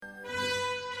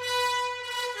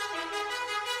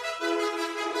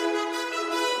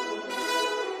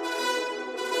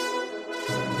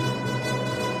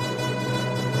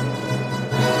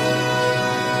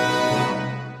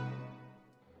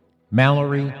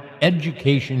Mallory,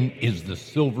 education is the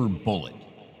silver bullet.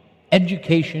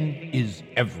 Education is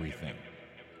everything.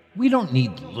 We don't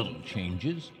need little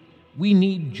changes. We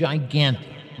need gigantic,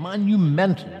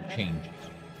 monumental changes.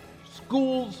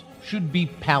 Schools should be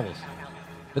palaces.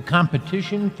 The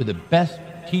competition for the best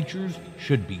teachers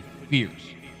should be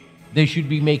fierce. They should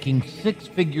be making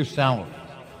six-figure salaries.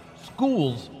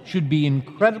 Schools should be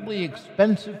incredibly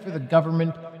expensive for the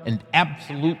government and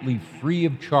absolutely free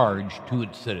of charge to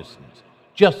its citizens,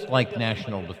 just like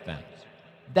national defense.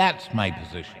 That's my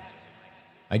position.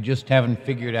 I just haven't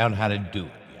figured out how to do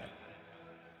it yet.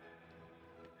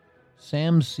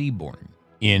 Sam Seaborn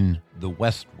in The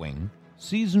West Wing,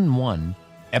 Season 1,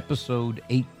 Episode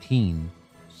 18,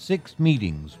 6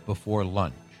 Meetings Before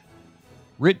Lunch.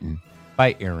 Written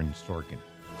by Aaron Sorkin.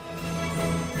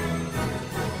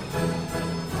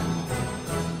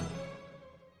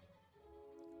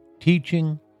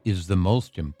 Teaching is the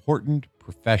most important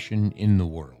profession in the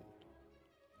world.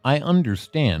 I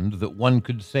understand that one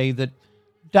could say that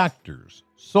doctors,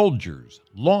 soldiers,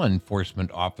 law enforcement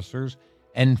officers,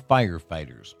 and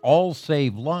firefighters all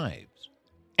save lives,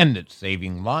 and that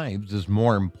saving lives is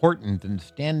more important than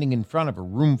standing in front of a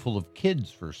room full of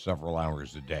kids for several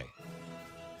hours a day.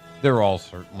 They're all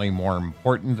certainly more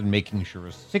important than making sure a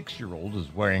 6-year-old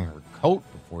is wearing her coat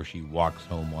before she walks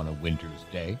home on a winter's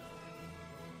day.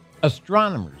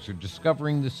 Astronomers are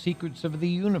discovering the secrets of the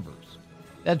universe.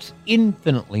 That's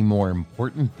infinitely more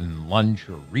important than lunch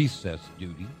or recess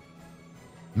duty.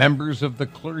 Members of the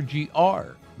clergy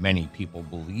are, many people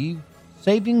believe,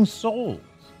 saving souls.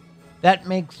 That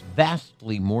makes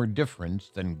vastly more difference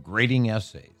than grading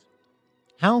essays.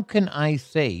 How can I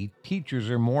say teachers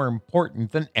are more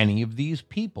important than any of these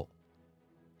people?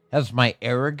 Has my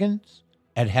arrogance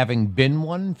at having been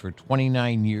one for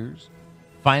 29 years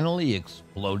finally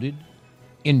exploded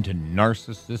into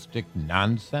narcissistic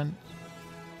nonsense?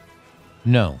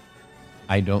 No,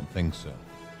 I don't think so.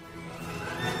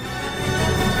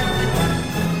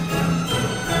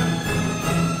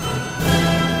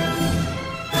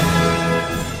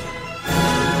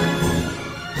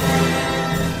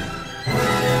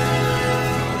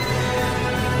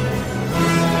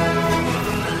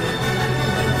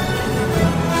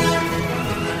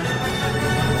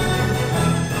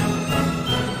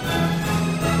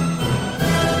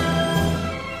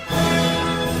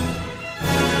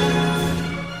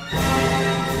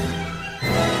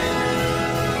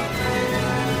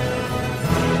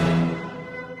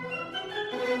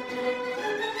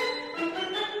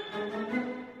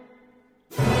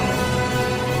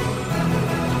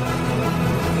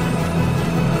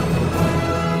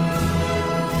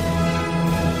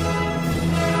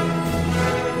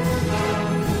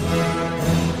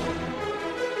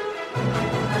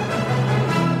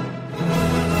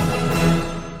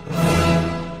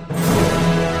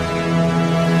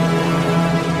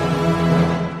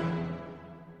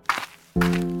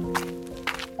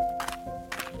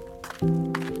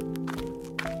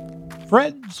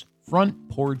 Fred's Front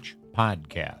Porch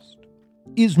Podcast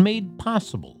is made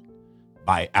possible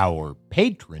by our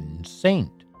patron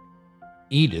saint,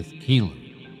 Edith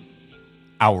Keeley.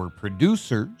 Our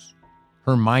producers,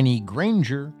 Hermione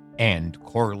Granger and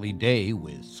Corley Day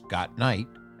with Scott Knight,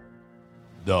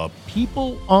 the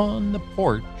people on the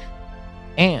porch,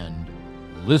 and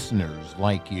listeners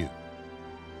like you.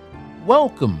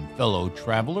 Welcome, fellow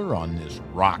traveler on this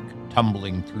rock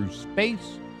tumbling through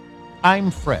space.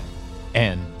 I'm Fred,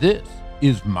 and this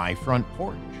is my front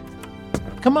porch.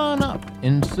 Come on up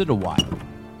and sit a while.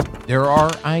 There are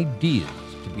ideas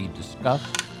to be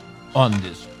discussed on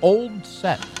this old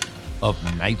set of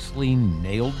nicely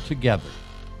nailed together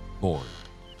boards.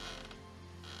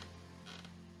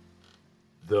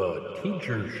 The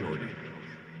teacher shortage.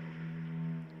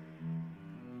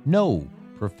 No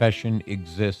profession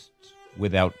exists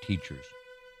without teachers.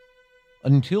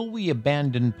 Until we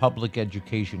abandon public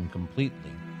education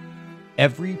completely,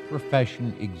 every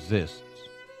profession exists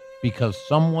because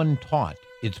someone taught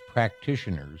its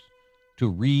practitioners to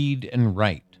read and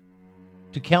write,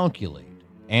 to calculate,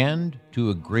 and, to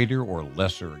a greater or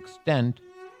lesser extent,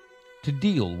 to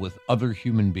deal with other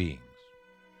human beings.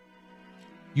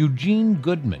 Eugene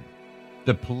Goodman,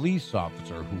 the police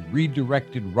officer who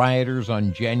redirected rioters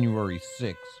on January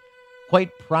 6th,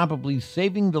 quite probably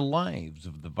saving the lives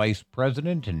of the vice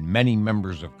president and many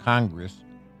members of Congress,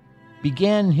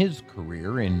 began his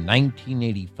career in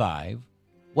 1985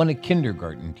 when a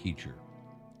kindergarten teacher,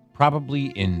 probably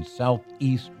in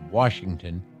southeast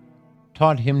Washington,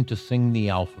 taught him to sing the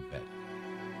alphabet.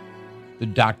 The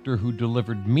doctor who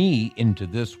delivered me into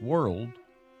this world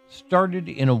started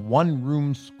in a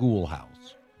one-room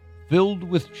schoolhouse, filled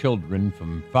with children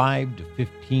from 5 to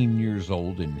 15 years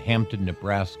old in Hampton,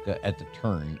 Nebraska at the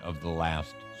turn of the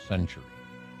last century.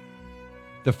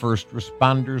 The first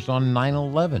responders on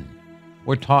 9/11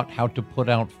 were taught how to put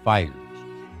out fires,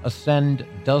 ascend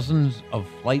dozens of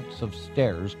flights of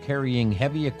stairs carrying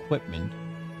heavy equipment,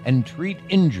 and treat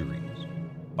injuries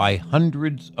by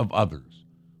hundreds of others,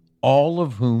 all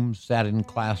of whom sat in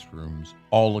classrooms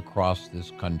all across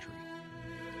this country.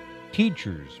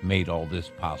 Teachers made all this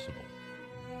possible,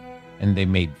 and they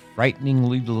made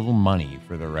frighteningly little money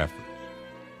for their efforts.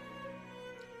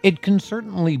 It can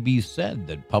certainly be said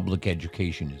that public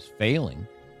education is failing.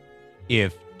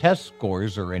 If test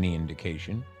scores are any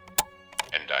indication,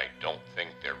 and I don't think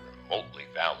they're remotely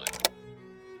valid,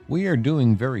 we are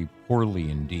doing very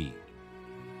poorly indeed.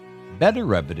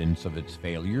 Better evidence of its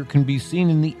failure can be seen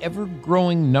in the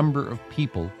ever-growing number of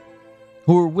people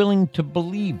who are willing to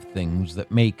believe things that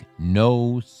make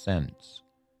no sense.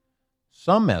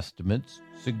 Some estimates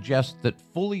suggest that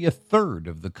fully a third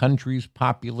of the country's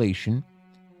population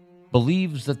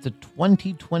believes that the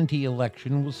 2020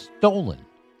 election was stolen,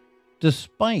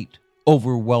 despite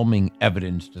overwhelming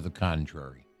evidence to the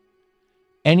contrary.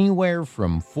 Anywhere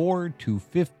from 4 to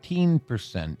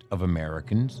 15% of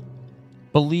Americans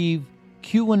believe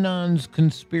QAnon's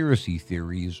conspiracy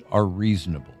theories are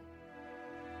reasonable.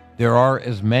 There are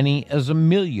as many as 1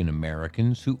 million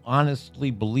Americans who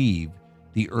honestly believe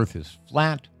the Earth is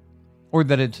flat or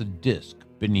that it's a disk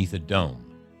beneath a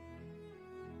dome.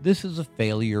 This is a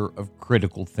failure of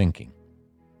critical thinking.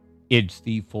 It's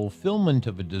the fulfillment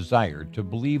of a desire to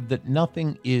believe that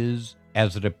nothing is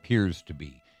as it appears to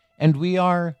be, and we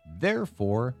are,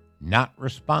 therefore, not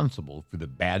responsible for the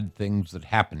bad things that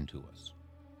happen to us.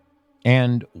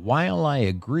 And while I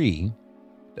agree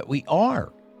that we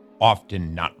are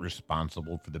often not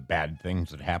responsible for the bad things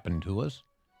that happen to us,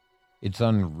 it's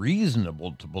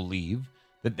unreasonable to believe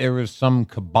that there is some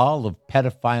cabal of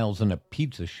pedophiles in a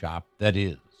pizza shop that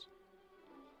is.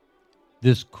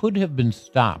 This could have been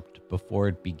stopped before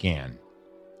it began.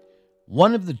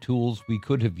 One of the tools we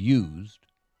could have used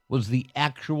was the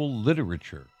actual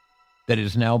literature that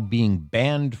is now being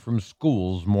banned from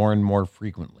schools more and more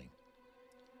frequently.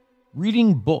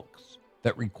 Reading books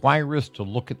that require us to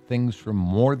look at things from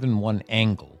more than one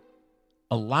angle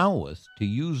allow us to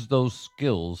use those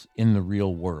skills in the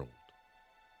real world.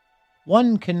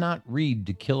 One cannot read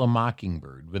To Kill a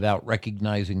Mockingbird without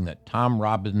recognizing that Tom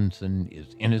Robinson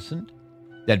is innocent,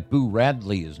 that Boo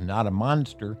Radley is not a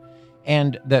monster,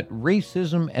 and that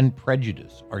racism and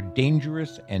prejudice are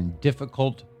dangerous and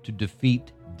difficult to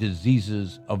defeat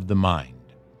diseases of the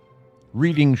mind.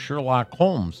 Reading Sherlock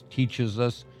Holmes teaches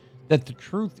us that the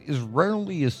truth is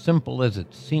rarely as simple as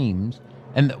it seems,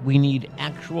 and that we need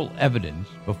actual evidence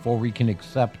before we can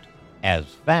accept, as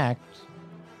facts,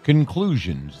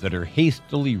 conclusions that are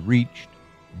hastily reached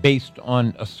based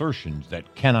on assertions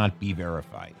that cannot be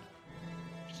verified.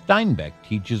 Steinbeck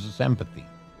teaches us empathy.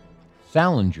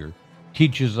 Salinger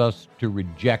teaches us to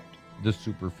reject the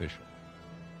superficial.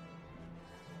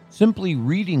 Simply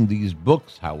reading these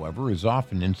books, however, is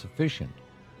often insufficient.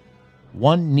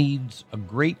 One needs a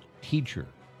great teacher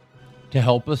to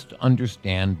help us to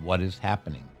understand what is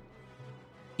happening.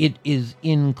 It is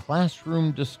in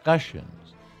classroom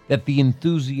discussions that the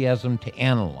enthusiasm to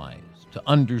analyze, to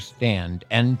understand,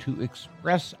 and to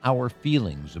express our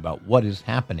feelings about what is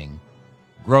happening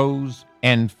grows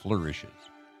and flourishes.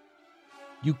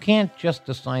 You can't just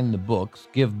assign the books,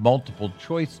 give multiple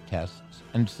choice tests,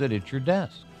 and sit at your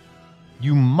desk.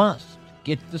 You must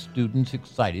get the students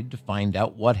excited to find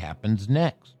out what happens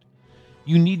next.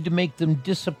 You need to make them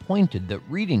disappointed that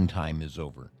reading time is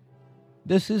over.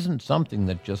 This isn't something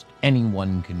that just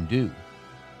anyone can do.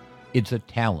 It's a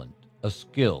talent, a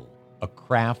skill, a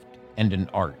craft, and an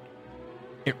art.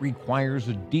 It requires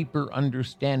a deeper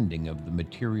understanding of the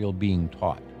material being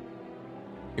taught.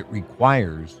 It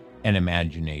requires an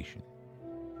imagination.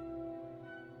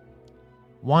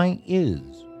 Why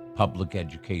is public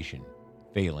education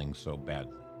failing so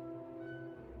badly?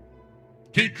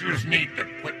 Teachers need to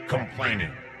quit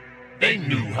complaining. They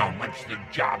knew how much the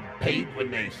job paid when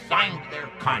they signed their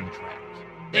contracts.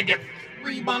 They get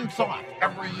 3 months off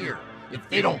every year. If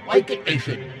they don't like it, they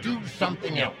should do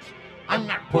something else. I'm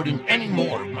not putting any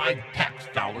more of my tax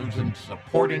dollars in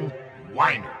supporting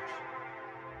whiners.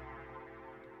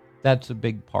 That's a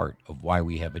big part of why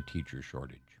we have a teacher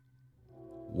shortage.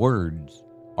 Words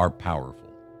are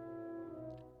powerful.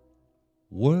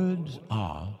 Words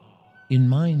are, in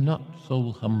my not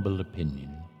so humble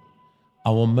opinion,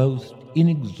 our most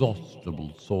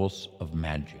inexhaustible source of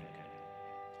magic,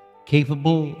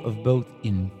 capable of both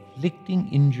inflicting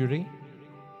injury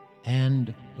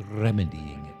and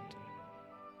remedying it.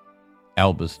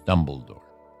 Albus Dumbledore.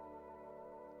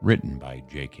 Written by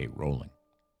J.K. Rowling.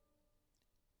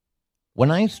 When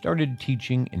I started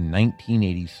teaching in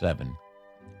 1987,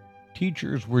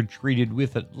 teachers were treated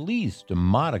with at least a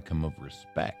modicum of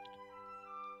respect.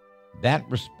 That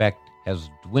respect has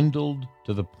dwindled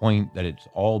to the point that it's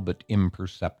all but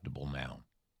imperceptible now.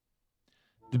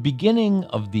 The beginning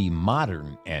of the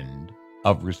modern end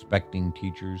of respecting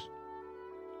teachers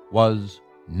was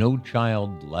No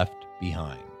Child Left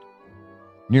Behind.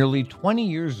 Nearly 20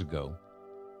 years ago,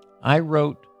 I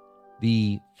wrote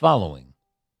the following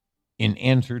in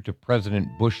answer to President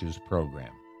Bush's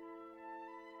program.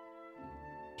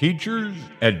 Teachers,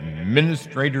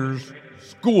 administrators,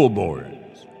 school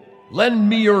boards, lend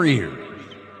me your ears.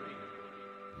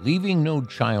 Leaving no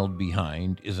child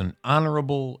behind is an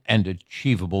honorable and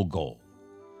achievable goal.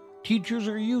 Teachers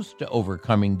are used to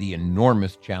overcoming the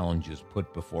enormous challenges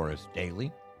put before us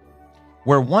daily.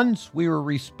 Where once we were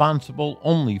responsible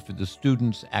only for the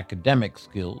students' academic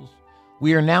skills,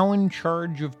 we are now in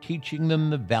charge of teaching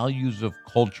them the values of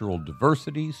cultural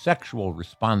diversity, sexual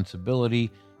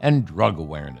responsibility, and drug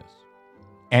awareness.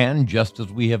 And just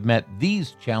as we have met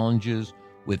these challenges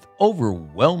with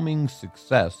overwhelming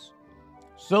success,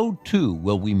 so too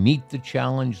will we meet the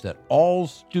challenge that all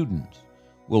students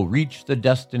will reach the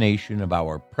destination of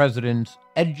our President's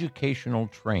educational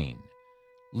train,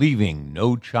 leaving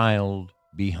no child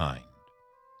behind.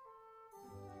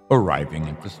 Arriving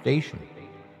at the station.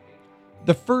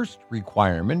 The first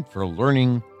requirement for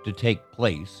learning to take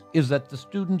place is that the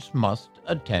students must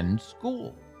attend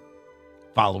school.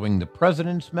 Following the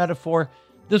President's metaphor,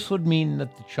 this would mean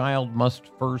that the child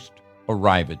must first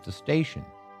arrive at the station.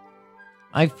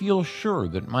 I feel sure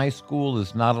that my school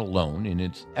is not alone in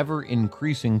its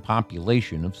ever-increasing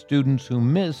population of students who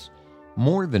miss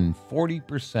more than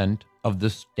 40% of the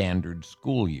standard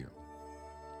school year.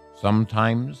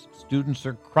 Sometimes students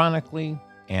are chronically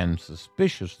and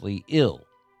suspiciously ill,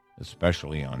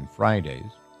 especially on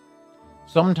Fridays.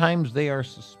 Sometimes they are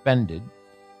suspended,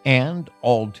 and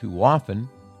all too often,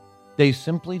 they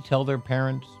simply tell their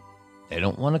parents they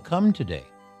don't want to come today,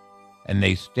 and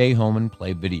they stay home and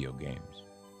play video games.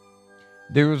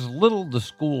 There is little the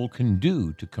school can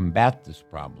do to combat this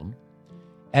problem.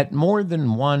 At more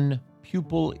than one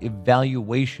pupil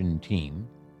evaluation team,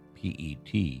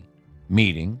 PET,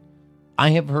 meeting,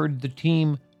 I have heard the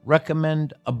team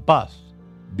recommend a bus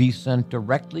be sent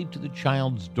directly to the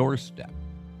child's doorstep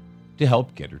to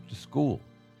help get her to school.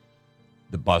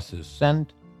 The bus is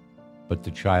sent, but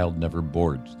the child never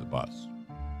boards the bus.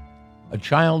 A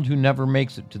child who never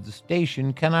makes it to the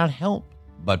station cannot help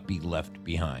but be left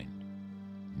behind.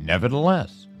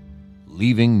 Nevertheless,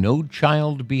 leaving no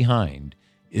child behind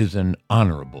is an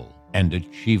honorable and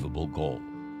achievable goal.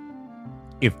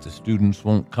 If the students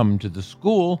won't come to the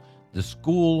school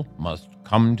must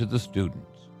come to the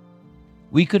students.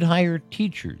 We could hire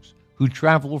teachers who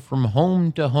travel from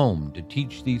home to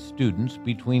teach these students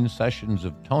between sessions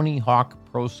of Tony Hawk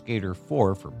Pro Skater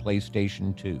 4 for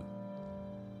PlayStation 2.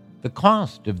 The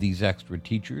cost of these extra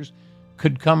teachers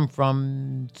could come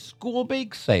from school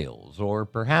bake sales or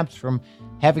perhaps from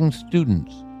having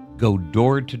students go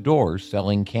door to door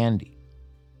selling candy.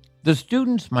 The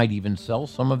students might even sell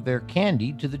some of their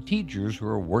candy to the teachers who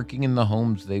are working in the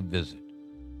homes they visit.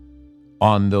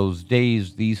 On those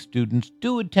days these students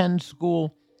do attend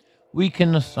school, we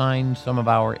can assign some of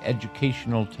our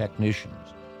educational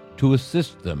technicians to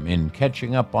assist them in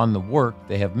catching up on the work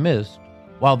they have missed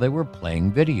while they were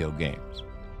playing video games.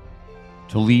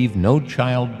 To leave no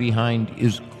child behind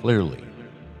is clearly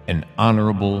an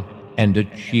honorable and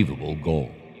achievable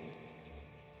goal.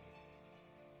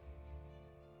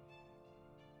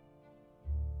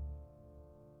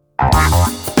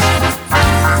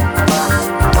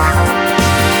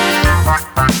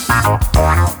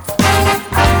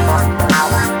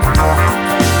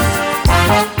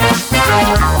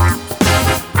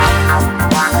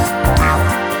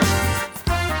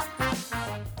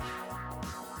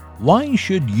 Why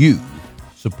should you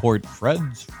support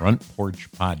Fred's Front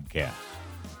Porch Podcast?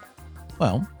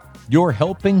 Well, you're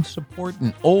helping support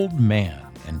an old man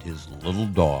and his little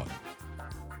dog.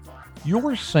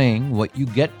 You're saying what you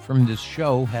get from this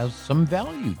show has some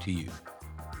value to you.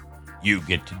 You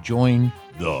get to join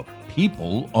the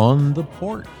people on the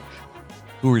porch,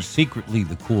 who are secretly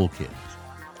the cool kids.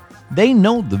 They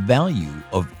know the value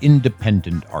of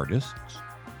independent artists.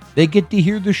 They get to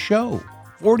hear the show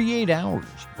 48 hours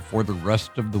before the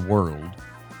rest of the world,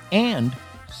 and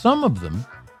some of them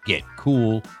get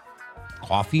cool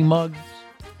coffee mugs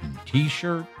and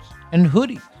t-shirts and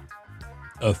hoodies.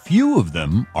 A few of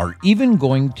them are even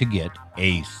going to get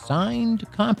a signed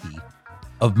copy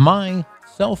of my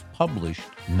self-published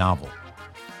novel,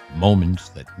 Moments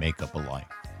That Make Up a Life.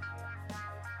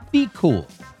 Be cool.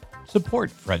 Support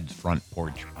Fred's Front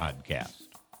Porch Podcast.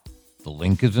 The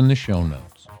link is in the show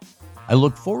notes. I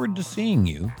look forward to seeing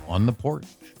you on the porch.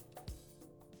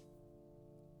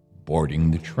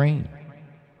 Boarding the train.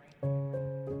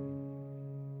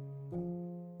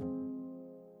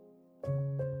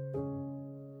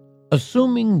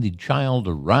 Assuming the child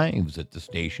arrives at the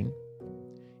station,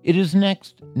 it is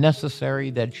next necessary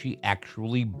that she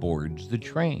actually boards the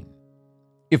train.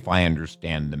 If I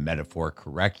understand the metaphor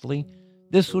correctly,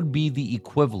 this would be the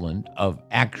equivalent of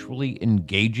actually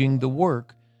engaging the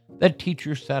work that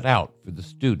teachers set out for the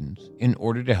students in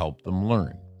order to help them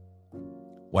learn.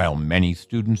 While many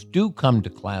students do come to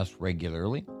class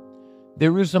regularly,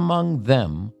 there is among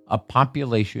them a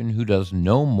population who does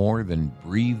no more than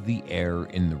breathe the air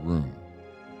in the room.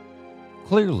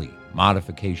 Clearly,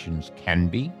 modifications can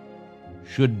be,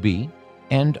 should be,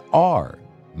 and are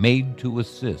made to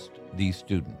assist these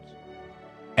students.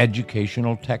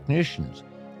 Educational technicians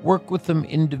work with them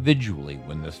individually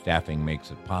when the staffing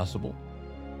makes it possible.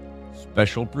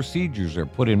 Special procedures are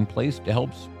put in place to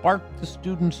help spark the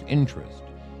students' interest,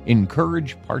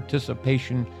 encourage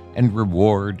participation, and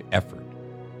reward effort.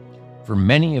 For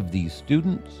many of these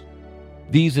students,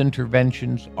 these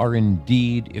interventions are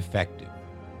indeed effective,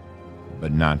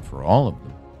 but not for all of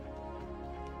them.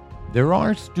 There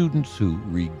are students who,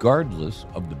 regardless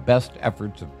of the best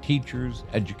efforts of teachers,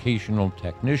 educational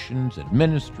technicians,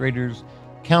 administrators,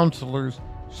 counselors,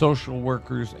 social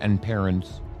workers, and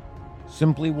parents,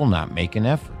 simply will not make an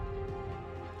effort.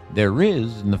 There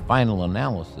is, in the final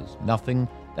analysis, nothing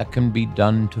that can be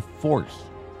done to force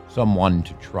someone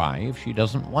to try if she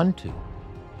doesn't want to.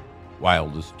 While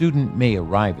the student may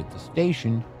arrive at the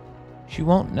station, she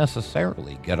won't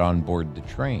necessarily get on board the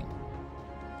train.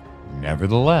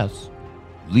 Nevertheless,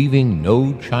 leaving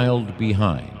no child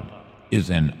behind is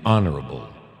an honorable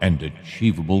and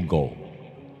achievable goal.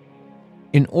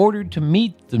 In order to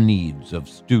meet the needs of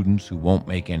students who won't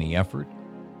make any effort,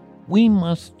 we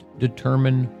must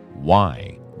determine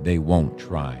why they won't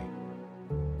try.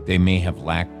 They may have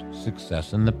lacked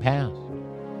success in the past.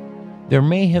 There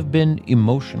may have been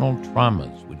emotional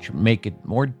traumas which make it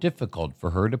more difficult for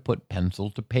her to put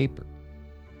pencil to paper.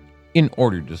 In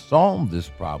order to solve this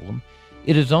problem,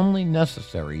 it is only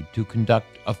necessary to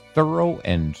conduct a thorough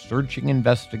and searching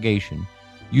investigation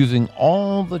using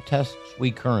all the tests we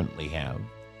currently have,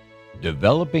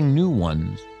 developing new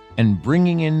ones, and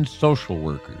bringing in social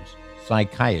workers,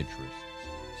 psychiatrists,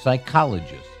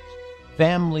 psychologists,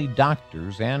 family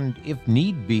doctors, and, if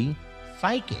need be,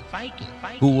 psychics,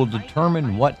 who will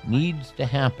determine what needs to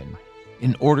happen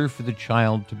in order for the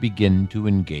child to begin to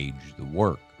engage the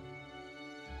work.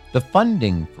 The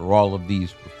funding for all of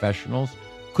these professionals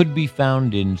could be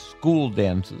found in school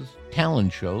dances,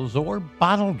 talent shows, or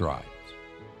bottle drives.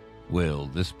 Will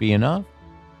this be enough?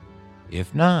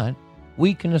 If not,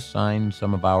 we can assign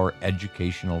some of our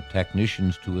educational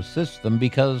technicians to assist them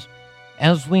because,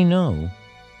 as we know,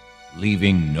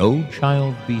 leaving no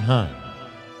child behind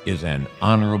is an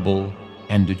honorable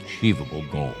and achievable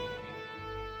goal.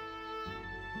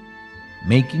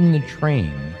 Making the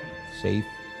train safe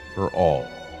for all.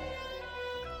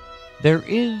 There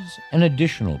is an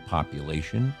additional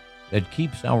population that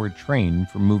keeps our train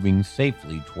from moving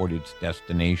safely toward its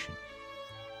destination.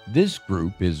 This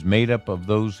group is made up of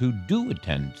those who do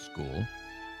attend school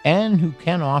and who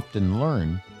can often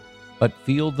learn, but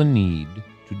feel the need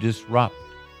to disrupt.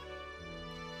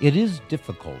 It is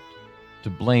difficult to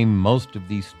blame most of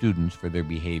these students for their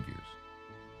behaviors.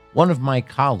 One of my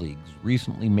colleagues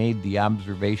recently made the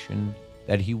observation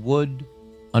that he would,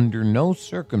 under no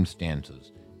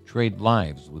circumstances, trade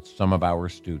lives with some of our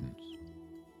students.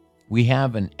 We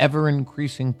have an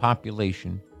ever-increasing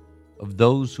population of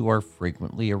those who are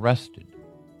frequently arrested.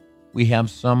 We have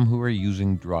some who are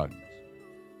using drugs.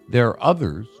 There are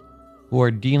others who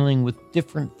are dealing with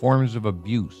different forms of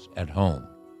abuse at home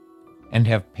and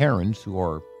have parents who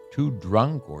are too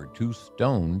drunk or too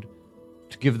stoned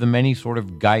to give them any sort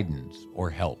of guidance or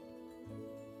help.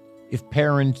 If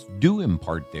parents do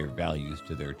impart their values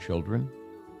to their children,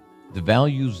 the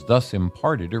values thus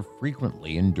imparted are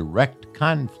frequently in direct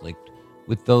conflict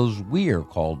with those we are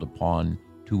called upon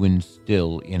to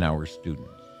instill in our students.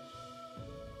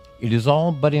 It is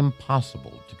all but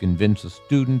impossible to convince a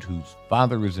student whose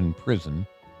father is in prison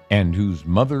and whose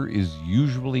mother is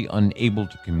usually unable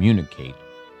to communicate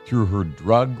through her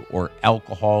drug or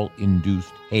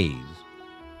alcohol-induced haze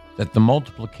that the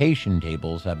multiplication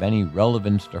tables have any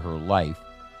relevance to her life,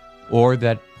 or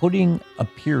that putting a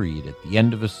period at the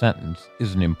end of a sentence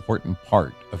is an important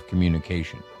part of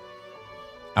communication.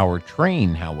 Our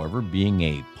train, however, being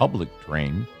a public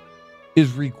train,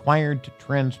 is required to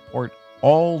transport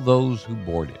all those who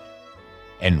board it,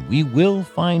 and we will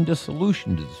find a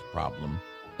solution to this problem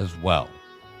as well.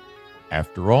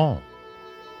 After all,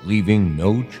 leaving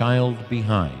no child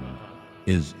behind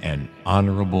is an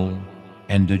honorable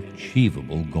and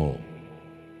achievable goal.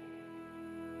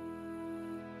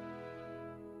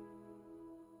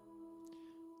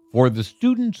 For the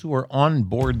students who are on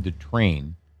board the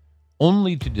train,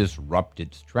 only to disrupt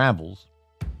its travels,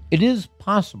 it is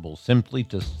possible simply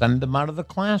to send them out of the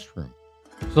classroom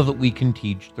so that we can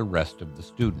teach the rest of the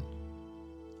students.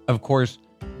 Of course,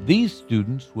 these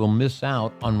students will miss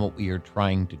out on what we are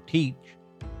trying to teach,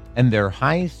 and their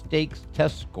high-stakes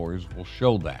test scores will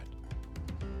show that.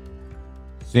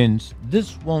 Since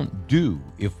this won't do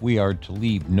if we are to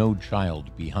leave no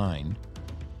child behind,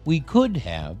 we could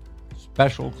have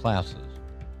special classes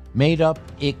made up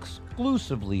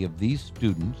exclusively of these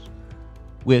students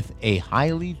with a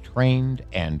highly trained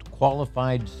and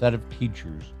qualified set of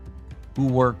teachers who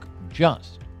work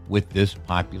just with this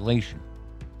population.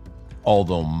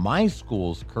 Although my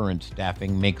school's current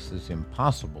staffing makes this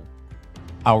impossible,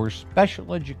 our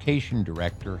special education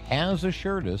director has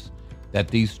assured us that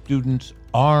these students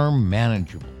are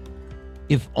manageable,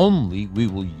 if only we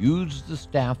will use the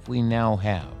staff we now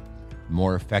have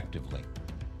more effectively.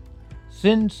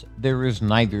 Since there is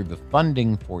neither the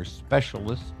funding for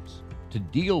specialists to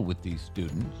deal with these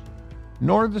students,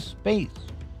 nor the space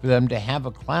for them to have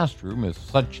a classroom if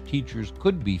such teachers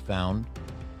could be found,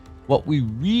 what we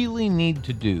really need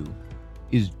to do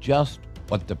is just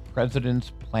what the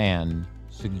President's plan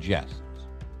suggests.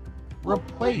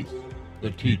 Replace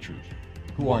the teachers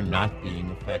who are not being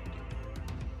effective.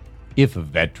 If a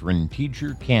veteran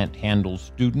teacher can't handle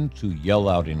students who yell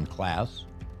out in class,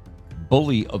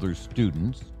 bully other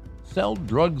students, sell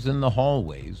drugs in the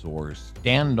hallways, or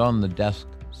stand on the desk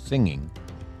singing,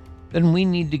 then we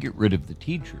need to get rid of the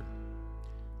teacher.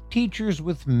 Teachers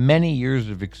with many years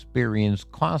of experience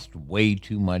cost way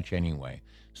too much anyway.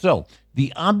 So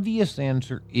the obvious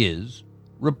answer is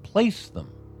replace them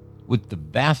with the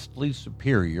vastly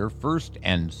superior first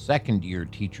and second year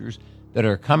teachers that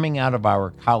are coming out of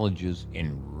our colleges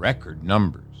in record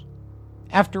numbers.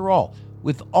 After all,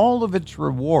 with all of its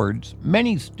rewards,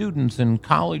 many students in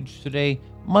college today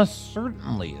must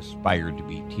certainly aspire to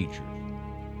be teachers.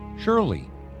 Surely,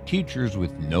 teachers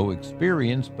with no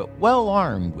experience but well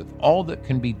armed with all that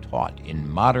can be taught in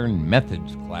modern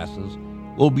methods classes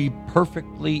will be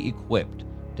perfectly equipped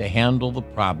to handle the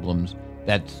problems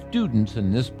that students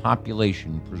in this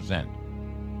population present.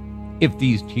 If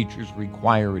these teachers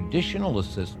require additional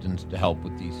assistance to help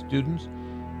with these students,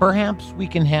 perhaps we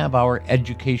can have our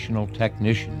educational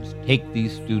technicians take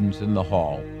these students in the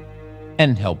hall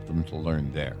and help them to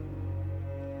learn there.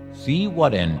 See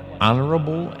what an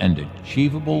honorable and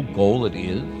achievable goal it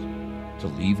is to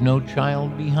leave no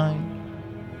child behind?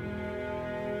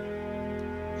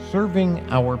 Serving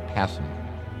our passengers.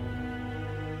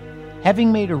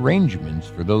 Having made arrangements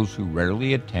for those who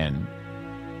rarely attend,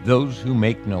 those who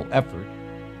make no effort,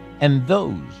 and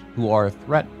those who are a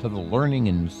threat to the learning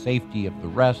and safety of the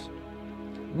rest,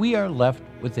 we are left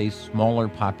with a smaller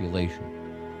population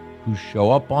who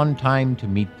show up on time to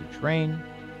meet the train,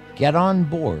 get on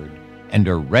board, and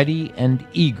are ready and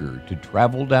eager to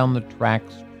travel down the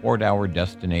tracks toward our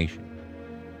destination.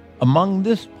 Among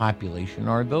this population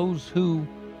are those who,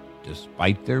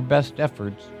 despite their best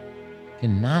efforts,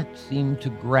 cannot seem to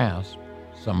grasp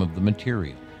some of the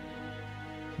material.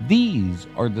 These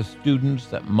are the students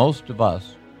that most of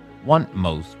us want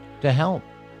most to help.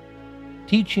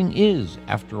 Teaching is,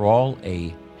 after all,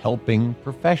 a helping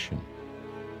profession.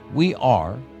 We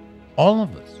are, all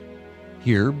of us,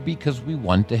 here because we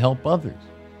want to help others.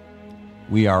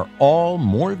 We are all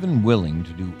more than willing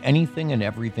to do anything and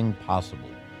everything possible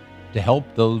to help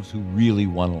those who really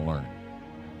want to learn.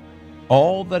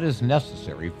 All that is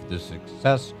necessary for the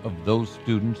success of those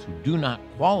students who do not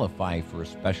qualify for a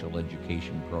special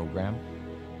education program,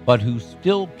 but who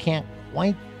still can't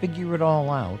quite figure it all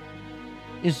out,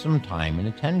 is some time and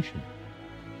attention.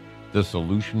 The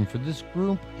solution for this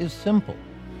group is simple.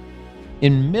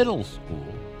 In middle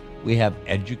school, we have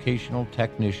educational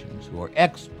technicians who are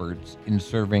experts in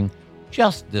serving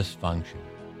just this function.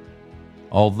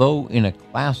 Although in a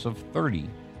class of 30,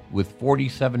 with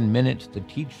 47 minutes to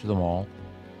teach them all,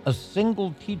 a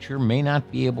single teacher may not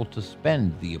be able to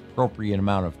spend the appropriate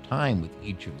amount of time with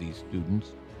each of these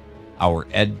students. Our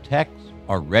ed techs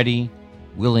are ready,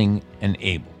 willing, and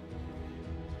able.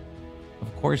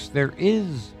 Of course, there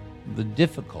is the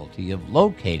difficulty of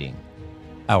locating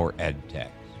our ed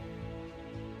techs.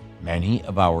 Many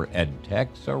of our ed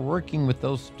techs are working with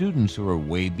those students who are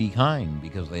way behind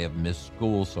because they have missed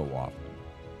school so often.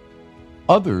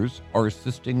 Others are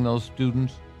assisting those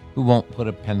students who won't put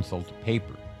a pencil to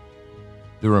paper.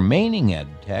 The remaining ed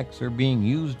techs are being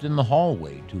used in the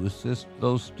hallway to assist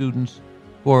those students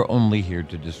who are only here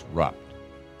to disrupt.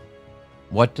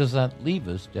 What does that leave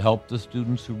us to help the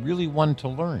students who really want to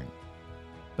learn,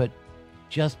 but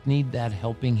just need that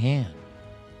helping hand?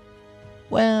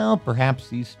 Well, perhaps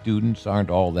these students aren't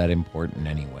all that important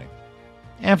anyway.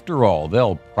 After all,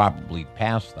 they'll probably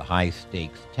pass the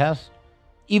high-stakes test,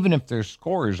 even if their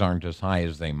scores aren't as high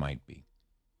as they might be.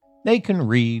 They can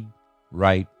read,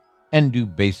 write, and do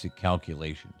basic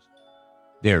calculations.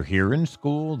 They're here in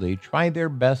school, they try their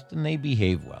best, and they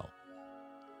behave well.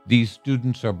 These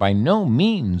students are by no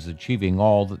means achieving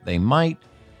all that they might,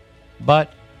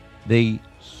 but they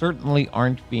certainly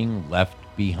aren't being left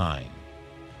behind.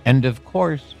 And of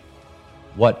course,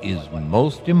 what is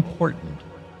most important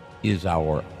is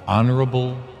our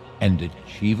honorable and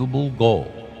achievable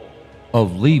goal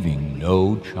of leaving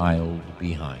no child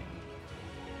behind.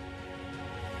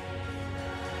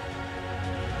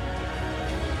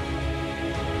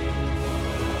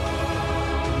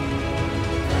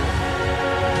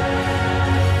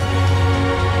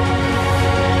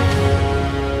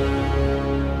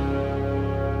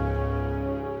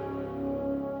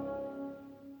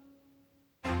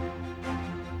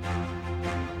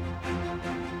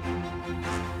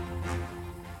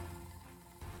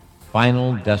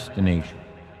 Final destination.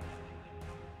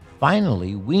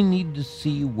 Finally, we need to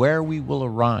see where we will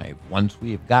arrive once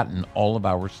we have gotten all of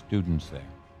our students there.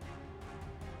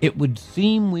 It would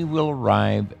seem we will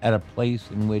arrive at a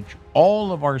place in which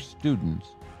all of our students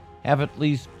have at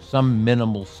least some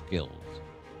minimal skills.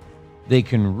 They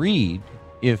can read,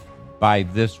 if by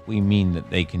this we mean that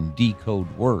they can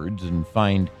decode words and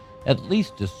find at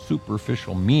least a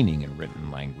superficial meaning in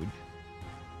written language.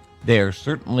 They are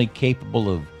certainly capable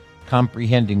of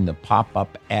comprehending the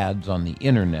pop-up ads on the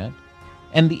internet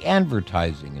and the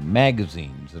advertising in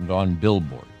magazines and on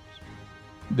billboards.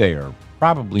 They are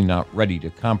probably not ready to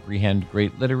comprehend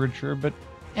great literature, but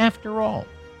after all,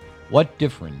 what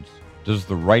difference does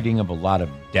the writing of a lot of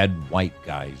dead white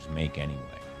guys make anyway?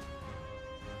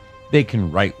 They can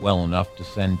write well enough to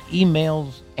send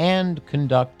emails and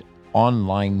conduct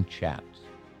online chats.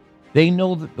 They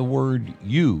know that the word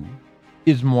you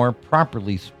is more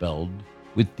properly spelled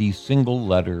with the single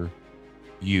letter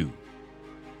U.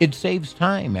 It saves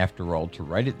time, after all, to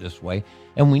write it this way,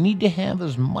 and we need to have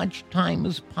as much time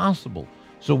as possible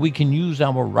so we can use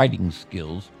our writing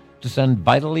skills to send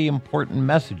vitally important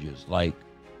messages like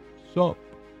 "sup,"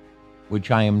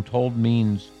 which I am told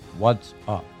means "what's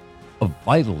up," a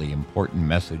vitally important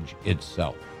message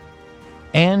itself,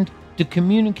 and to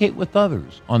communicate with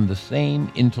others on the same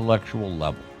intellectual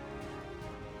level.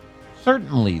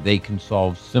 Certainly, they can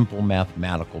solve simple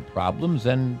mathematical problems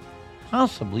and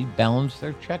possibly balance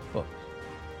their checkbooks.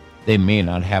 They may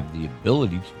not have the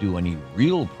ability to do any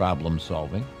real problem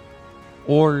solving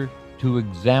or to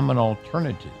examine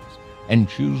alternatives and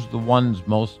choose the ones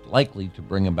most likely to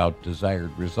bring about desired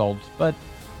results, but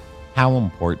how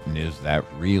important is that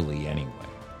really anyway?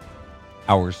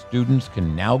 Our students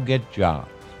can now get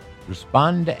jobs,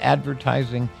 respond to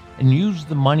advertising, and use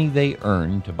the money they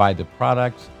earn to buy the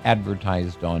products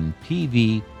advertised on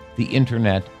TV, the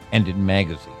internet, and in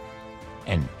magazines,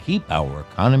 and keep our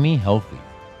economy healthy.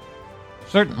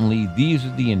 Certainly, these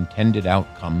are the intended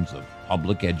outcomes of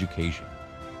public education.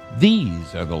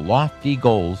 These are the lofty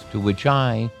goals to which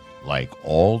I, like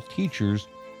all teachers,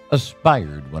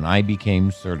 aspired when I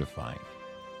became certified.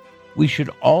 We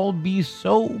should all be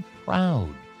so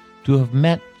proud to have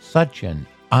met such an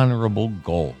honorable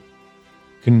goal.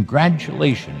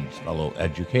 Congratulations, fellow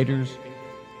educators.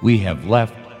 We have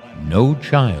left no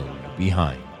child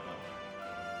behind.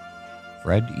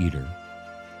 Fred Eder,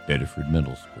 Biddeford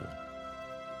Middle School.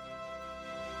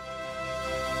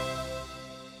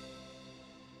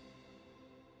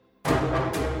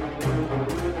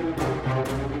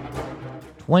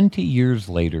 "20 years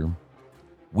later,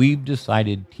 we've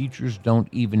decided teachers don't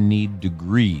even need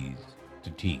degrees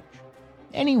to teach.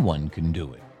 Anyone can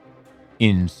do it.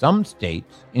 In some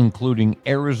states, including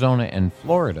Arizona and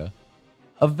Florida,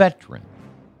 a veteran,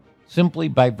 simply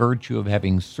by virtue of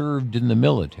having served in the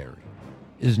military,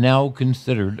 is now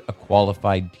considered a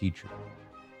qualified teacher.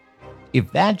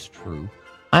 If that's true,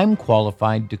 I'm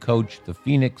qualified to coach the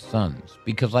Phoenix Suns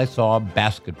because I saw a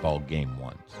basketball game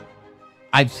once.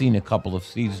 I've seen a couple of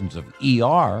seasons of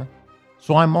ER,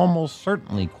 so I'm almost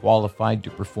certainly qualified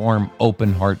to perform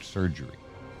open heart surgery.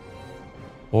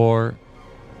 Or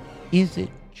is it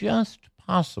just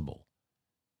possible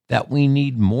that we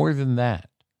need more than that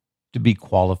to be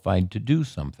qualified to do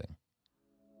something.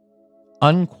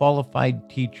 Unqualified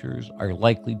teachers are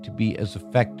likely to be as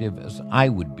effective as I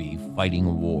would be fighting a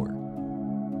war.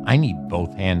 I need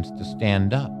both hands to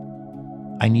stand up.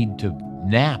 I need to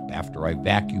nap after I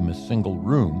vacuum a single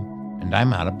room, and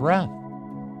I'm out of breath.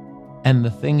 And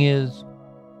the thing is,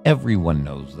 everyone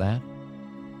knows that.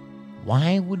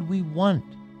 Why would we want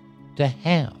to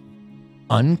have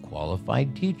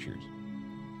unqualified teachers?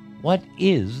 What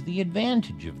is the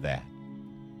advantage of that?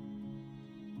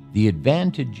 The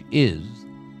advantage is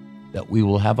that we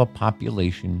will have a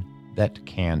population that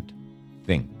can't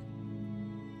think.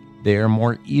 They are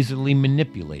more easily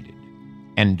manipulated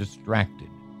and distracted.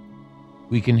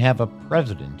 We can have a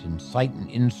president incite an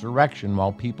insurrection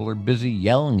while people are busy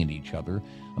yelling at each other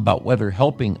about whether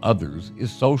helping others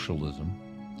is socialism,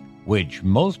 which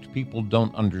most people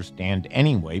don't understand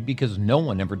anyway because no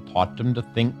one ever taught them to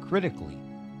think critically.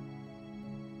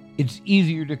 It's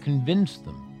easier to convince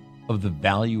them of the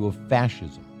value of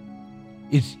fascism.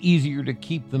 It's easier to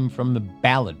keep them from the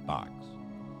ballot box,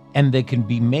 and they can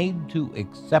be made to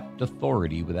accept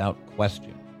authority without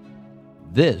question.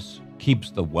 This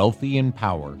keeps the wealthy in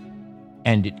power,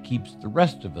 and it keeps the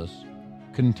rest of us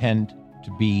content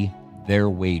to be their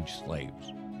wage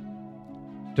slaves.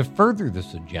 To further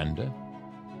this agenda,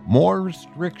 more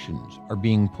restrictions are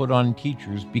being put on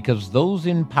teachers because those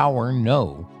in power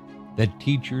know that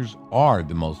teachers are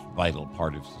the most vital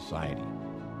part of society.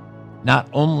 Not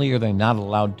only are they not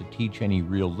allowed to teach any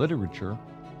real literature,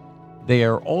 they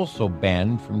are also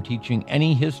banned from teaching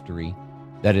any history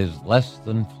that is less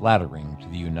than flattering to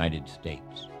the United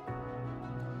States.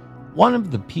 One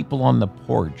of the people on the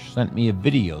porch sent me a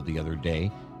video the other day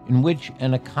in which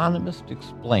an economist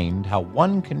explained how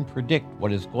one can predict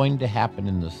what is going to happen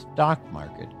in the stock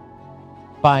market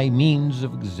by means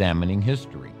of examining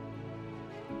history.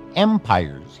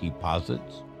 Empires, he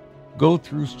posits, go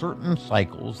through certain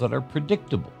cycles that are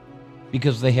predictable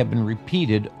because they have been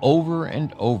repeated over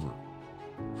and over,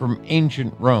 from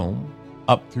ancient Rome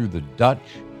up through the Dutch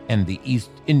and the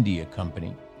East India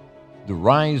Company, the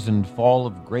rise and fall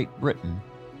of Great Britain,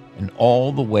 and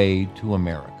all the way to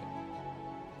America.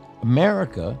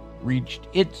 America reached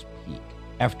its peak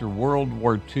after World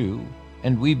War II,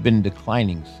 and we've been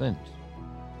declining since.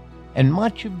 And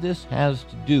much of this has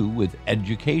to do with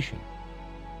education,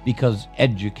 because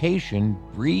education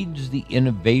breeds the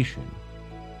innovation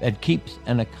that keeps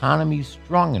an economy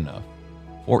strong enough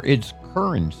for its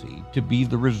currency to be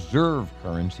the reserve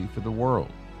currency for the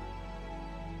world.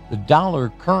 The dollar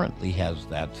currently has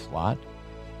that slot,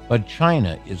 but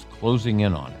China is closing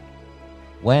in on it.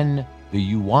 When the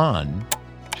yuan,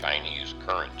 Chinese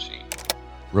currency,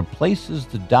 replaces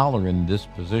the dollar in this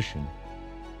position,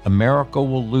 America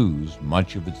will lose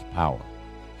much of its power.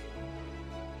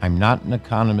 I'm not an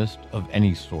economist of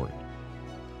any sort,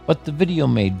 but the video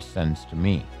made sense to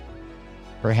me.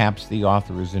 Perhaps the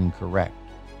author is incorrect.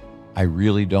 I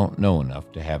really don't know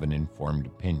enough to have an informed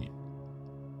opinion.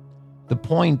 The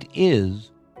point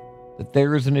is that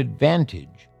there is an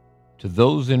advantage to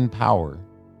those in power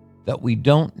that we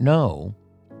don't know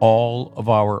all of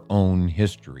our own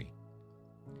history.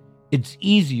 It's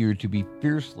easier to be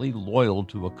fiercely loyal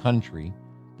to a country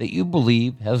that you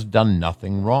believe has done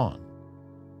nothing wrong.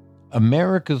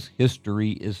 America's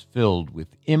history is filled with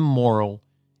immoral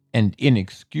and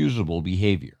inexcusable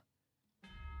behavior.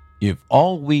 If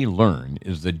all we learn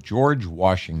is that George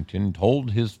Washington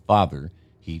told his father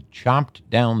he chopped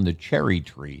down the cherry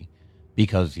tree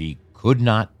because he could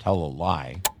not tell a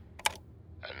lie,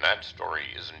 and that story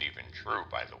isn't even true,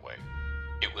 by the way.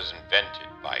 It was invented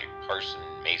by Parson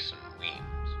Mason Weems.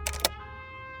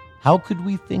 How could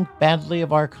we think badly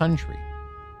of our country?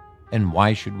 And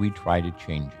why should we try to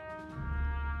change it?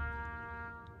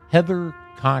 Heather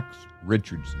Cox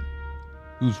Richardson,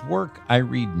 whose work I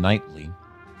read nightly,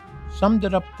 summed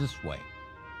it up this way.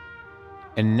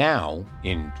 And now,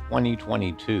 in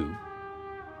 2022,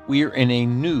 we are in a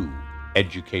new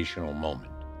educational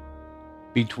moment.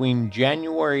 Between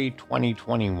January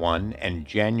 2021 and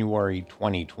January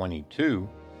 2022,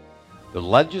 the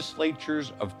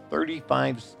legislatures of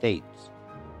 35 states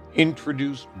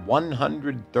introduced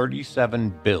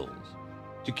 137 bills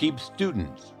to keep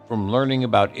students from learning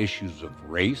about issues of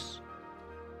race,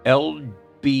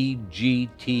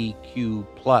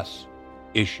 LGBTQ+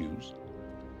 issues,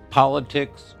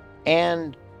 politics,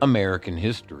 and American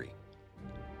history.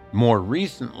 More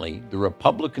recently, the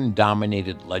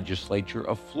Republican-dominated legislature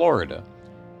of Florida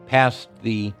passed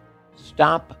the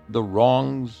Stop the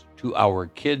Wrongs to Our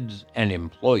Kids and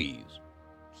Employees,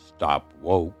 Stop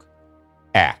Woke,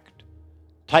 Act,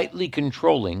 tightly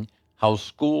controlling how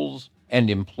schools and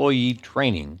employee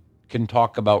training can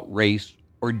talk about race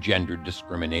or gender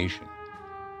discrimination.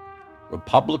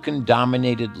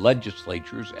 Republican-dominated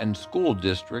legislatures and school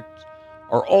districts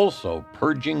are also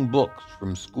purging books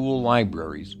from school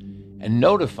libraries and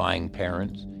notifying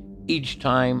parents each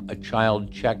time a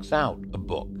child checks out a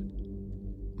book.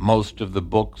 Most of the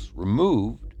books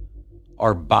removed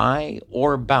are by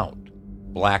or about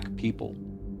Black people,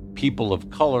 people of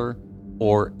color,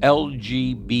 or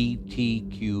LGBTQ+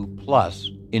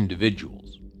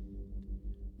 individuals.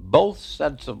 Both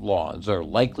sets of laws are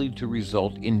likely to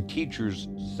result in teachers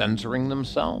censoring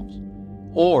themselves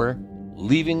or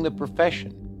leaving the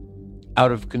profession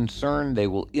out of concern they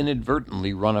will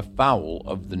inadvertently run afoul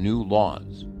of the new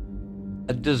laws.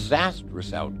 A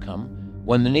disastrous outcome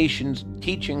when the nation's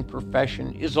teaching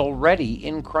profession is already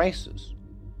in crisis.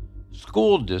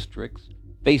 School districts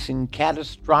facing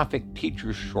catastrophic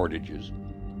teacher shortages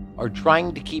are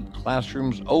trying to keep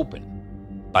classrooms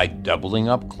open by doubling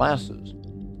up classes,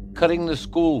 cutting the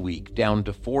school week down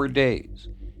to 4 days,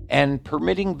 and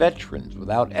permitting veterans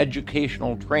without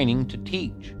educational training to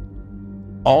teach,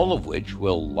 all of which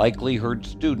will likely hurt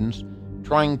students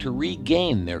trying to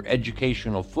regain their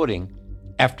educational footing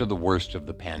after the worst of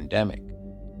the pandemic.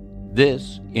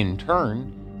 This, in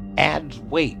turn, adds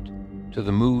weight to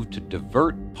the move to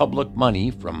divert public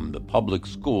money from the public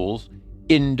schools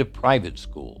into private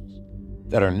schools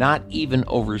that are not even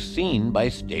overseen by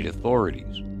state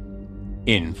authorities.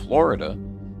 In Florida,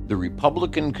 the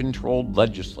Republican-controlled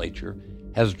legislature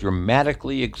has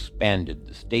dramatically expanded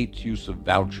the state's use of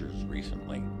vouchers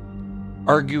recently,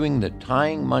 arguing that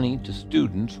tying money to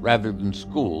students rather than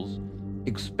schools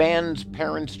expands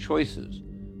parents' choices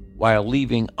while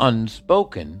leaving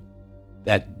unspoken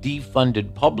that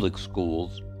defunded public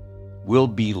schools will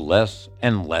be less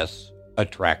and less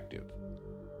attractive.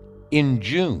 In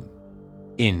June,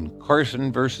 in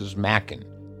Carson versus Mackin,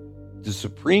 the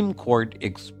Supreme Court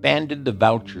expanded the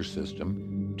voucher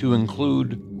system to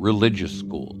include religious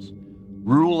schools,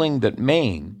 ruling that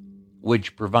Maine,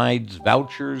 which provides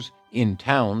vouchers in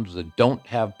towns that don't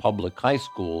have public high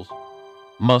schools,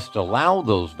 must allow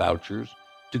those vouchers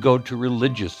to go to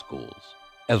religious schools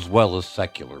as well as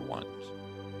secular ones.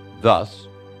 Thus,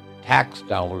 tax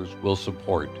dollars will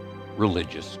support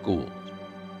religious schools.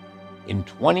 In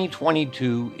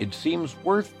 2022, it seems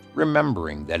worth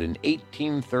remembering that in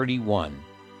 1831,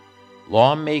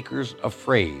 lawmakers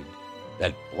afraid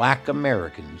that Black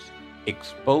Americans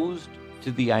exposed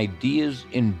to the ideas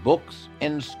in books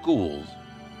and schools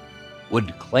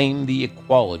would claim the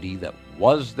equality that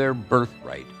was their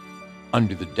birthright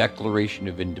under the Declaration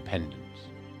of Independence,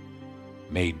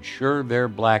 made sure their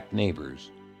Black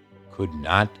neighbors could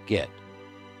not get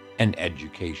an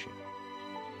education.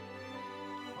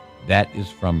 That is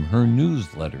from her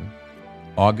newsletter,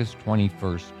 August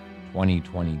 21st,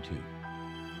 2022.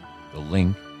 The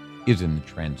link is in the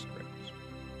transcripts.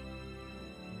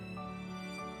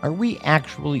 Are we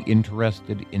actually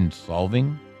interested in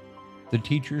solving the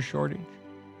teacher shortage?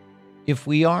 If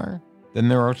we are, then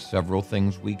there are several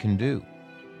things we can do.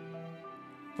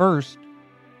 First,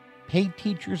 pay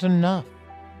teachers enough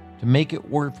to make it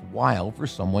worthwhile for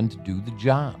someone to do the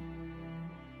job.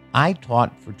 I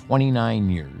taught for 29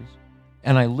 years,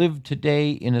 and I live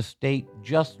today in a state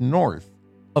just north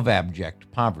of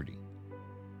abject poverty.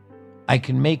 I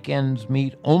can make ends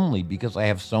meet only because I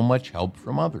have so much help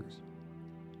from others.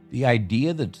 The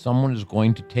idea that someone is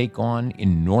going to take on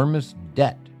enormous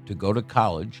debt to go to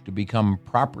college to become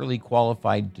properly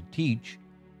qualified to teach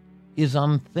is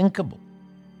unthinkable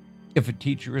if a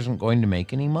teacher isn't going to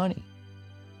make any money.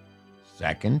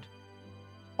 Second,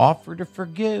 offer to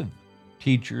forgive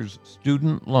teachers'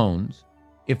 student loans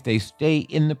if they stay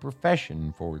in the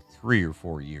profession for 3 or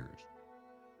 4 years.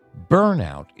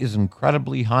 Burnout is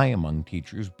incredibly high among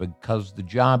teachers because the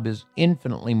job is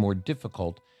infinitely more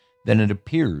difficult than it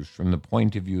appears from the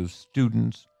point of view of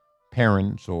students,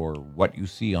 parents, or what you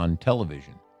see on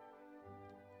television.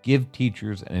 Give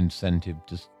teachers an incentive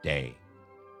to stay.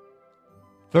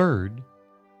 Third,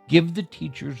 give the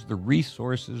teachers the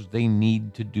resources they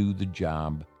need to do the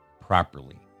job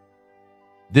properly.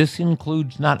 This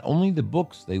includes not only the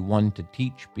books they want to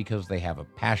teach because they have a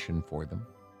passion for them,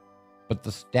 but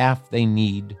the staff they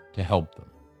need to help them.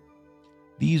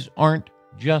 These aren't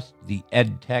just the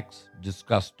ed techs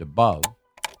discussed above.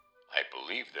 I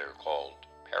believe they're called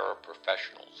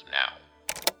paraprofessionals now.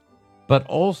 But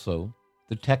also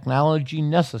the technology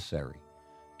necessary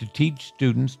to teach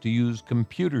students to use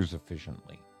computers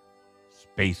efficiently,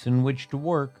 space in which to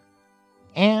work,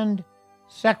 and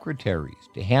secretaries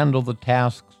to handle the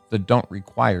tasks that don't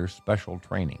require special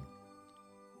training.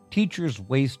 teachers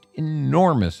waste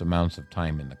enormous amounts of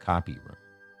time in the copy room.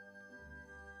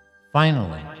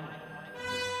 Finally,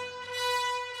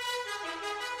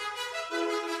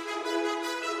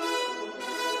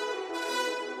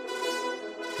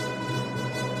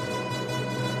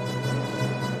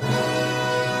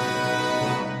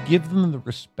 give them the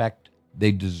respect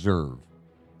they deserve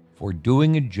for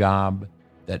doing a job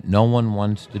that no one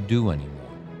wants to do anymore.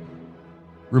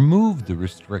 Remove the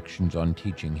restrictions on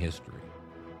teaching history.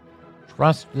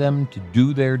 Trust them to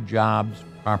do their jobs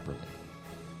properly,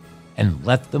 and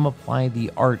let them apply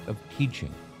the art of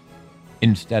teaching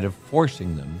instead of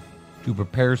forcing them to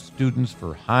prepare students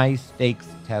for high-stakes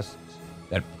tests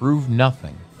that prove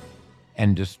nothing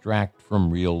and distract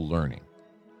from real learning.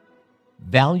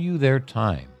 Value their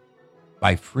time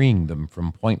by freeing them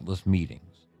from pointless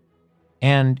meetings.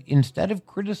 And instead of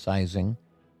criticizing,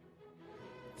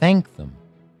 thank them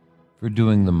for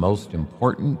doing the most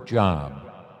important job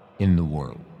in the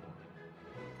world.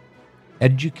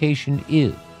 Education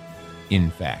is, in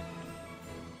fact,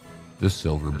 the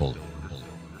silver bullet.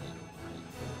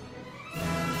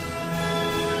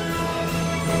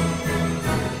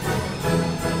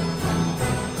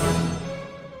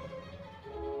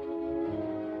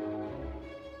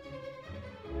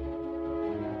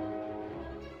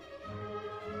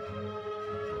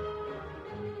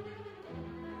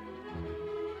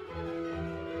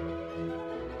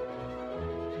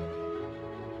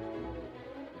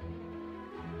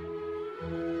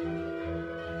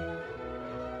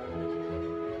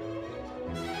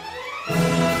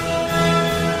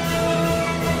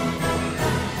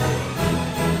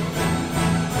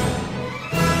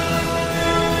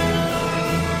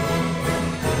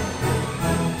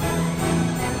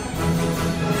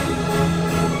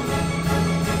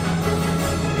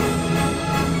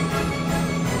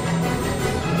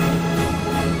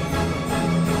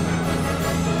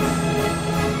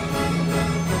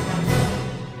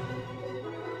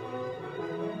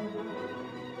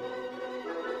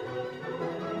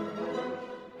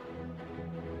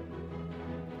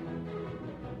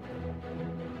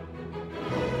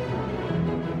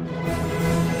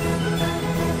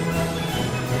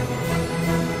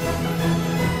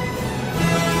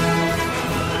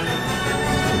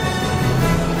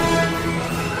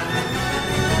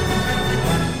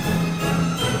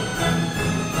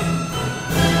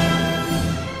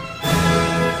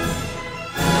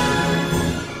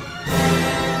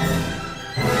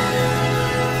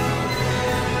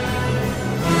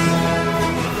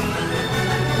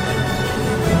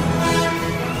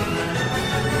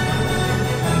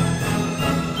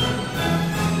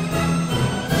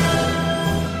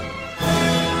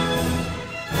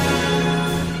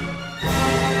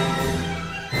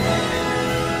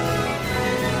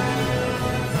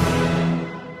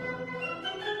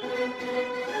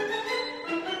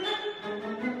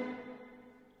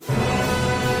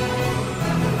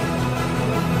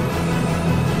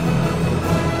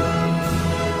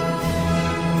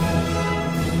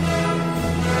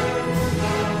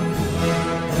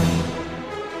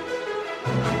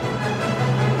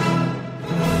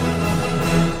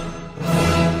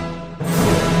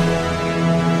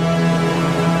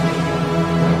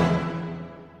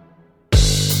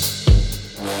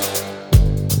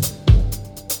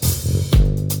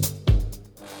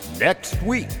 Next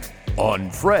week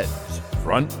on Fred's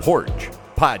Front Porch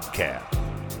Podcast.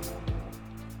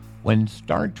 When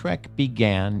Star Trek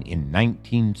began in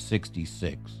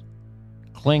 1966,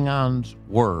 Klingons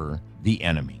were the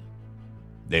enemy.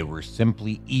 They were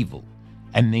simply evil,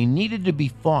 and they needed to be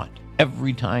fought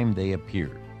every time they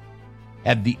appeared.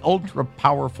 Had the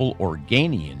ultra-powerful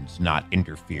Organians not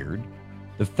interfered,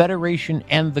 the Federation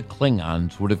and the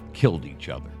Klingons would have killed each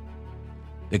other.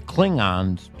 The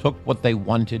Klingons took what they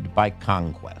wanted by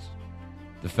conquest.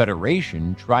 The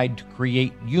Federation tried to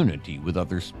create unity with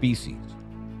other species.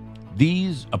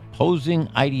 These opposing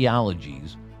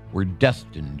ideologies were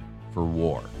destined for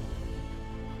war.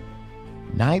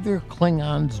 Neither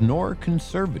Klingons nor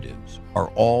conservatives are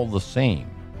all the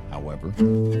same, however.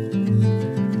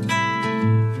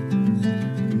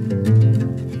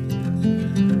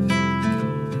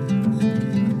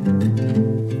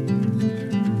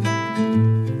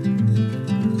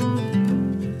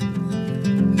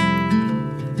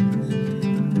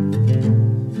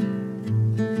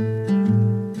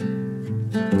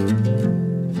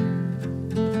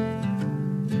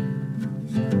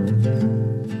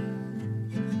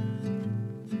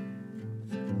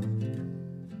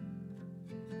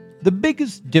 The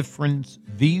biggest difference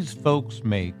these folks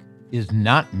make is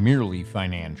not merely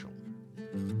financial.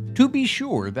 To be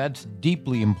sure, that's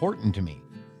deeply important to me.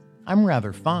 I'm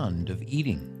rather fond of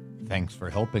eating thanks for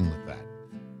helping with that.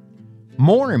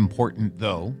 More important,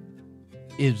 though,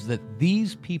 is that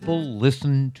these people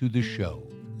listen to the show.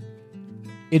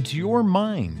 It's your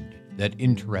mind that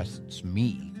interests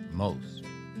me most.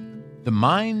 The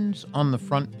minds on the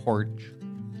front porch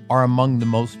are among the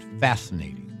most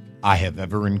fascinating I have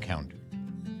ever encountered.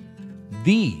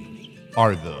 These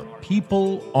are the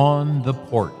people on the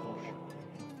porch.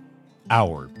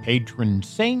 Our patron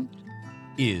saint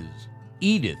is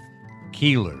Edith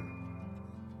Keeler.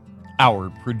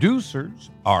 Our producers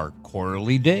are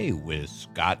Coralie Day with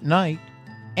Scott Knight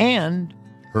and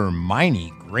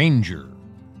Hermione Granger.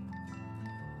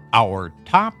 Our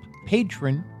top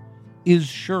patron is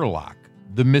Sherlock,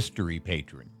 the mystery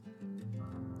patron.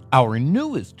 Our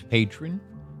newest patron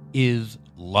is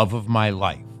Love of My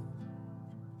Life.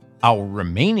 Our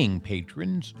remaining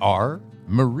patrons are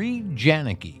Marie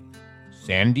Janicki,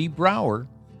 Sandy Brower,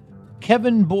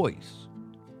 Kevin Boyce,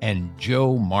 and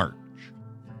Joe March.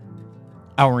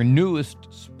 Our newest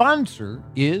sponsor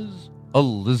is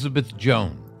Elizabeth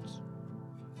Jones.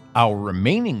 Our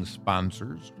remaining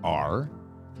sponsors are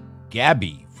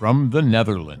Gabby from the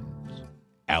Netherlands,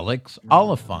 Alex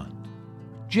Oliphant,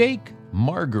 Jake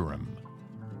Margaram,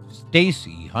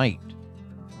 Stacy Height,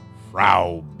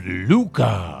 Frau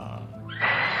Bluka,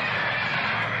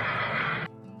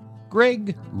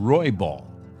 Greg Roybal,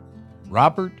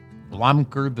 Robert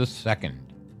Blomker II,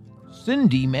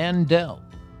 Cindy Mandel,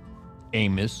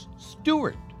 Amos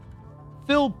Stewart,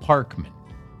 Phil Parkman,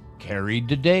 Carrie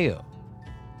DeDeo,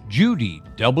 Judy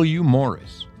W.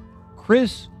 Morris,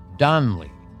 Chris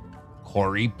Donley,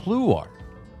 Corey Pluart,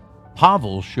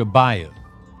 Pavel Shabayev,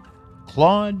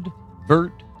 Claude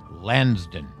Burt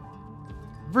Lansden,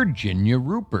 Virginia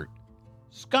Rupert,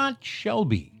 Scott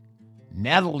Shelby,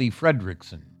 Natalie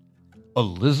Fredrickson,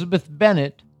 Elizabeth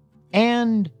Bennett,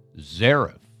 and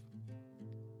Zareth.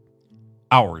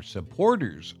 Our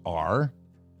supporters are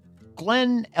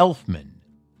Glenn Elfman,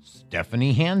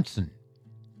 Stephanie Hansen,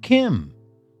 Kim,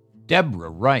 Deborah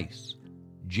Rice,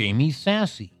 Jamie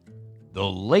Sassy, The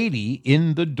Lady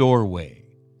in the Doorway,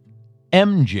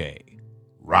 MJ,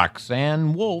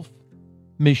 Roxanne Wolf,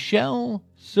 Michelle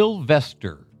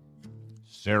Sylvester,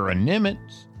 Sarah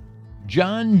Nimitz,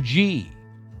 John G.,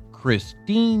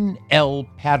 Christine L.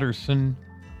 Patterson,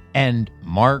 and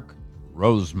Mark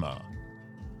Rosema.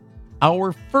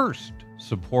 Our first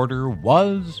supporter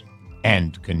was,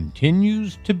 and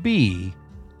continues to be,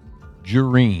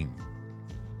 Jareen.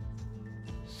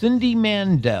 Cindy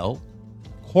Mandel,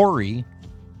 Corey,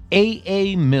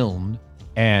 A.A. Milne,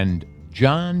 and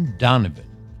John Donovan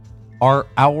are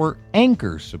our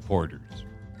anchor supporters.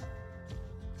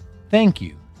 Thank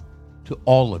you to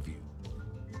all of you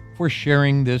for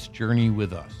sharing this journey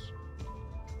with us.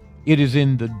 It is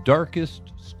in the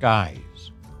darkest skies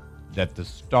that the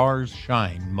stars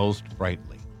shine most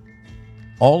brightly.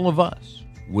 All of us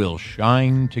will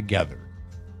shine together.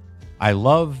 I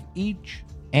love each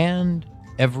and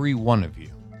every one of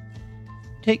you.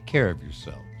 Take care of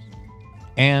yourselves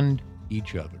and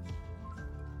each other.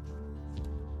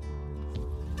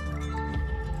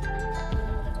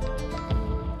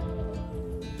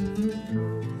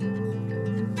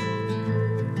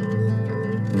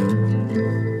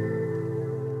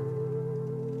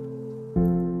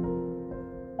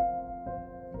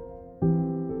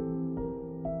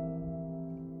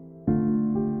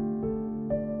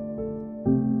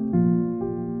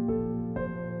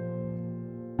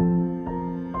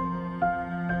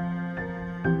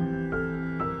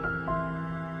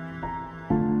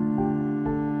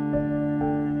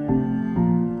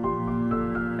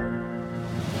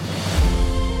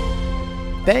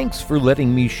 Thanks for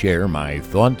letting me share my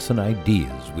thoughts and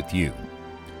ideas with you.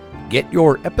 Get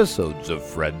your episodes of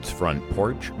Fred's Front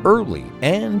Porch early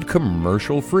and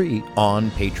commercial-free on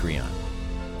Patreon.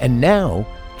 And now,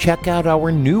 check out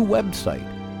our new website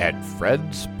at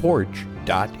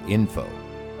fredsporch.info.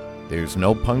 There's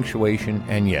no punctuation,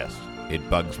 and yes, it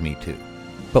bugs me too.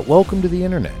 But welcome to the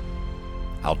internet.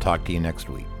 I'll talk to you next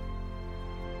week.